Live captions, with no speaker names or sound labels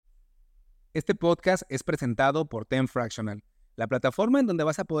Este podcast es presentado por Ten Fractional, la plataforma en donde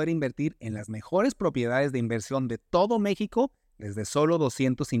vas a poder invertir en las mejores propiedades de inversión de todo México desde solo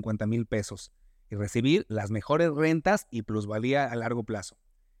 250,000 pesos y recibir las mejores rentas y plusvalía a largo plazo.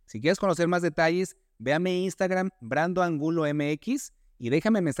 Si quieres conocer más detalles, ve a mi Instagram, BrandoAnguloMX, y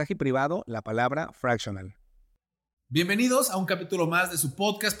déjame mensaje privado la palabra Fractional. Bienvenidos a un capítulo más de su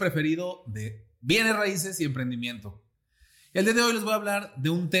podcast preferido de bienes raíces y emprendimiento. El día de hoy les voy a hablar de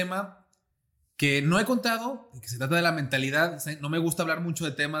un tema que no he contado, que se trata de la mentalidad. No me gusta hablar mucho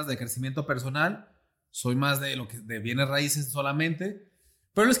de temas de crecimiento personal, soy más de bienes raíces solamente,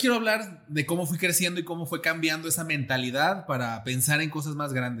 pero les quiero hablar de cómo fui creciendo y cómo fue cambiando esa mentalidad para pensar en cosas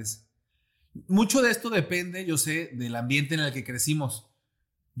más grandes. Mucho de esto depende, yo sé, del ambiente en el que crecimos.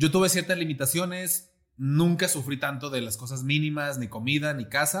 Yo tuve ciertas limitaciones, nunca sufrí tanto de las cosas mínimas, ni comida, ni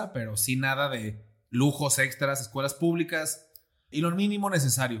casa, pero sí nada de lujos extras, escuelas públicas y lo mínimo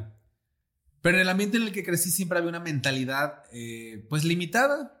necesario. Pero en el ambiente en el que crecí siempre había una mentalidad pues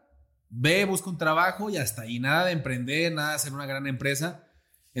limitada. Ve, busca un trabajo y hasta ahí. Nada de emprender, nada de hacer una gran empresa.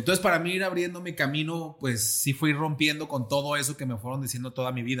 Entonces para mí ir abriendo mi camino, pues sí fui rompiendo con todo eso que me fueron diciendo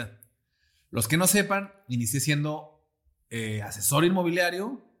toda mi vida. Los que no sepan, inicié siendo asesor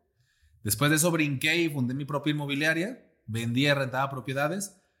inmobiliario. Después de eso brinqué y fundé mi propia inmobiliaria. Vendía y rentaba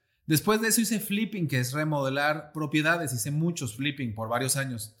propiedades. Después de eso hice flipping, que es remodelar propiedades. Hice muchos flipping por varios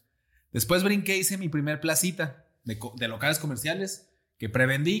años. Después brinqué, hice mi primer placita de locales comerciales que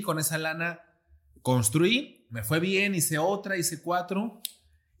prevendí. Con esa lana construí, me fue bien, hice otra, hice 4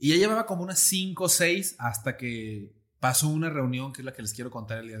 y ya llevaba como unas 5 o 6 hasta que pasó una reunión que es la que les quiero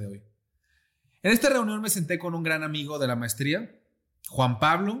contar el día de hoy. En esta reunión me senté con un gran amigo de la maestría, Juan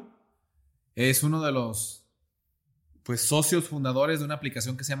Pablo. Es uno de los socios fundadores de una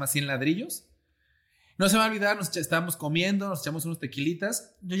aplicación que se llama 100 ladrillos. No se me va a olvidar, nos estábamos comiendo, nos echamos unos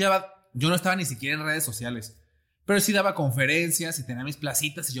tequilitas. Yo no estaba ni siquiera en redes sociales, pero sí daba conferencias y tenía mis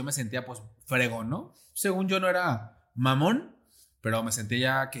placitas y yo me sentía pues fregón, ¿no? Según yo no era mamón, pero me sentía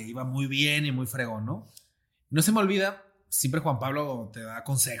ya que iba muy bien y muy fregón, ¿no? No se me olvida, siempre Juan Pablo te da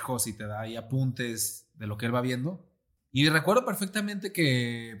consejos y te da ahí apuntes de lo que él va viendo. Y recuerdo perfectamente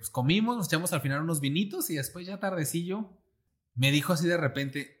que pues, comimos, nos echamos al final unos vinitos y después ya tardecillo me dijo así de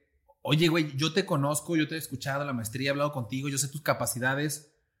repente: oye, güey, yo te conozco, yo te he escuchado en la maestría, he hablado contigo, yo sé tus capacidades.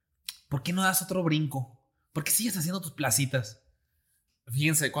 ¿Por qué no das otro brinco? ¿Por qué sigues haciendo tus placitas?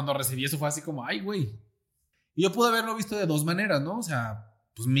 Fíjense, cuando recibí eso fue así como, ay, güey. Y yo pude haberlo visto de dos maneras, ¿no? O sea,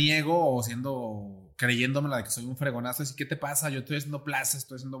 pues mi ego creyéndome la de que soy un fregonazo. Así, ¿qué te pasa? Yo estoy haciendo plazas,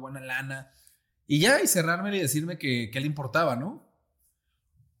 estoy haciendo buena lana. Y ya, y cerrarme y decirme que le importaba, ¿no?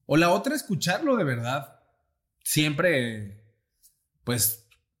 O la otra, escucharlo de verdad. Siempre, pues,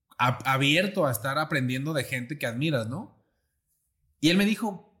 abierto a estar aprendiendo de gente que admiras, ¿no? Y él me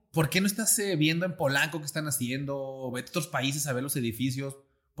dijo: ¿por qué no estás viendo en Polanco qué están haciendo? Vete a otros países a ver los edificios.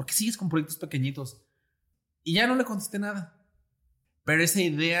 ¿Por qué sigues con proyectos pequeñitos? Y ya no le contesté nada. Pero esa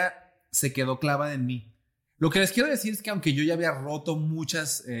idea se quedó clavada en mí. Lo que les quiero decir es que aunque yo ya había roto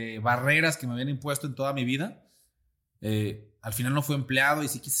muchas barreras que me habían impuesto en toda mi vida, al final no fui empleado y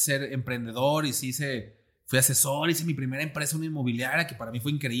sí quise ser emprendedor y fui asesor, hice mi primera empresa, una inmobiliaria, que para mí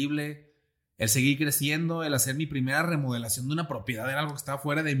fue increíble. El seguir creciendo, el hacer mi primera remodelación de una propiedad era algo que estaba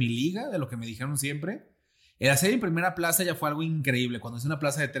fuera de mi liga, de lo que me dijeron siempre. El hacer mi primera plaza ya fue algo increíble. Cuando hice una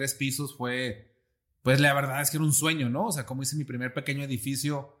plaza de 3 pisos pues la verdad es que era un sueño, ¿no? O sea, como hice mi primer pequeño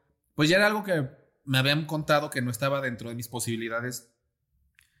edificio, pues ya era algo que me habían contado que no estaba dentro de mis posibilidades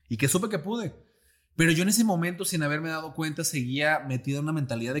y que supe que pude. Pero yo en ese momento, sin haberme dado cuenta, seguía metido en una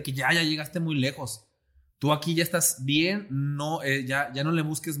mentalidad de que ya llegaste muy lejos. Tú aquí ya estás bien, no, ya no le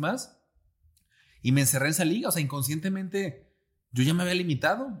busques más. Y me encerré en esa liga, o sea, inconscientemente yo ya me había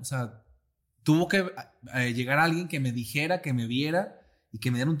limitado. O sea, tuvo que llegar alguien que me dijera, que me viera y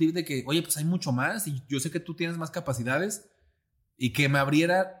que me diera un tip de que, oye, pues hay mucho más y yo sé que tú tienes más capacidades, y que me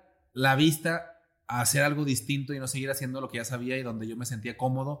abriera la vista a hacer algo distinto y no seguir haciendo lo que ya sabía y donde yo me sentía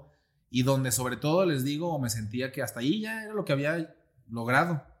cómodo y donde sobre todo les digo, me sentía que hasta ahí ya era lo que había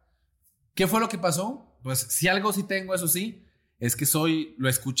logrado. ¿Qué fue lo que pasó? Pues si algo sí tengo, eso sí, es que lo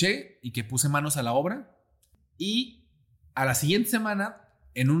escuché y que puse manos a la obra. Y a la siguiente semana,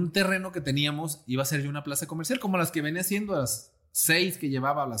 en un terreno que teníamos, iba a ser yo una plaza comercial, como las que venía haciendo, las 6 que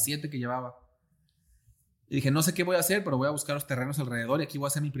llevaba, las 7 que llevaba. Y dije, no sé qué voy a hacer, pero voy a buscar los terrenos alrededor y aquí voy a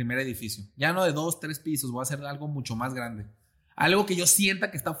hacer mi primer edificio. Ya no de 2, 3 pisos, voy a hacer algo mucho más grande. Algo que yo sienta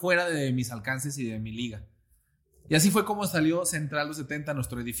que está fuera de mis alcances y de mi liga. Y así fue como salió Central 270,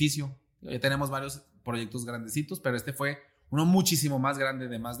 nuestro edificio. Ya tenemos varios proyectos grandecitos, pero este fue uno muchísimo más grande,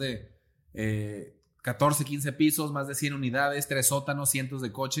 de más de 14, 15 pisos, más de 100 unidades, 3 sótanos, cientos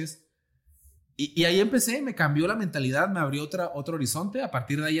de coches. Y ahí empecé, me cambió la mentalidad, me abrió otro horizonte. A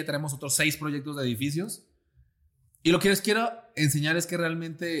partir de ahí ya tenemos otros 6 proyectos de edificios. Y lo que les quiero enseñar es que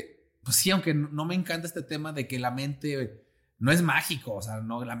realmente, pues sí, aunque no me encanta este tema de que la mente no es mágico, o sea,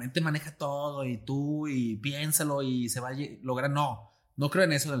 no, la mente maneja todo y tú y piénsalo y se va a lograr. No creo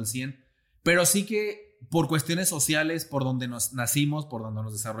en eso del 100. Pero sí que por cuestiones sociales, por donde nos nacimos, por donde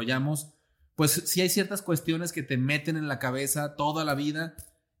nos desarrollamos, pues sí hay ciertas cuestiones que te meten en la cabeza toda la vida.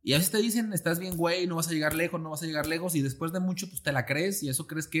 Y a veces te dicen, estás bien, güey, no vas a llegar lejos, y después de mucho, pues te la crees y eso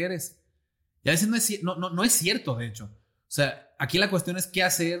crees que eres. Y a veces no es cierto, de hecho. O sea, aquí la cuestión es qué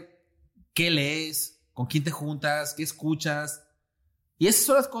hacer, qué lees, con quién te juntas, qué escuchas. Y esas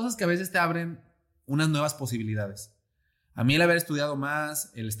son las cosas que a veces te abren unas nuevas posibilidades. A mí el haber estudiado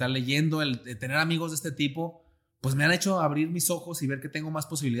más, el estar leyendo, el tener amigos de este tipo, pues me han hecho abrir mis ojos y ver que tengo más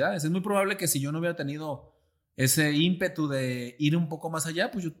posibilidades. Es muy probable que si yo no hubiera tenido ese ímpetu de ir un poco más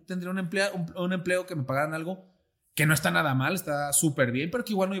allá, pues yo tendría un empleo que me pagaran algo que no está nada mal, está súper bien, pero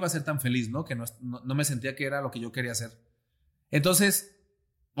que igual no iba a ser tan feliz, ¿no? Que no me sentía que era lo que yo quería hacer. Entonces,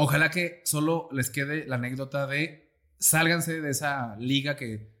 ojalá que solo les quede la anécdota de sálganse de esa liga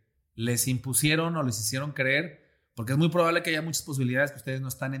que les impusieron o les hicieron creer, porque es muy probable que haya muchas posibilidades que ustedes no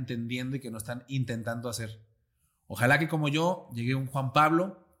están entendiendo y que no están intentando hacer. Ojalá que como yo llegue un Juan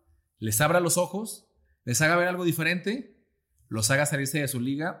Pablo, les abra los ojos, les haga ver algo diferente, los haga salirse de su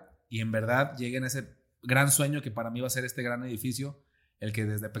liga y en verdad lleguen a ese gran sueño que para mí va a ser este gran edificio, el que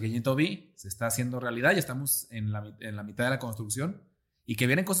desde pequeñito vi, se está haciendo realidad, ya estamos en la mitad de la construcción y que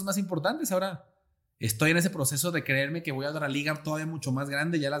vienen cosas más importantes. Ahora estoy en ese proceso de creerme que voy a dar a la liga todavía mucho más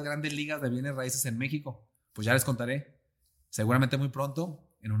grande, ya las grandes ligas de bienes raíces en México. Pues ya les contaré, seguramente muy pronto,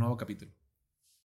 en un nuevo capítulo.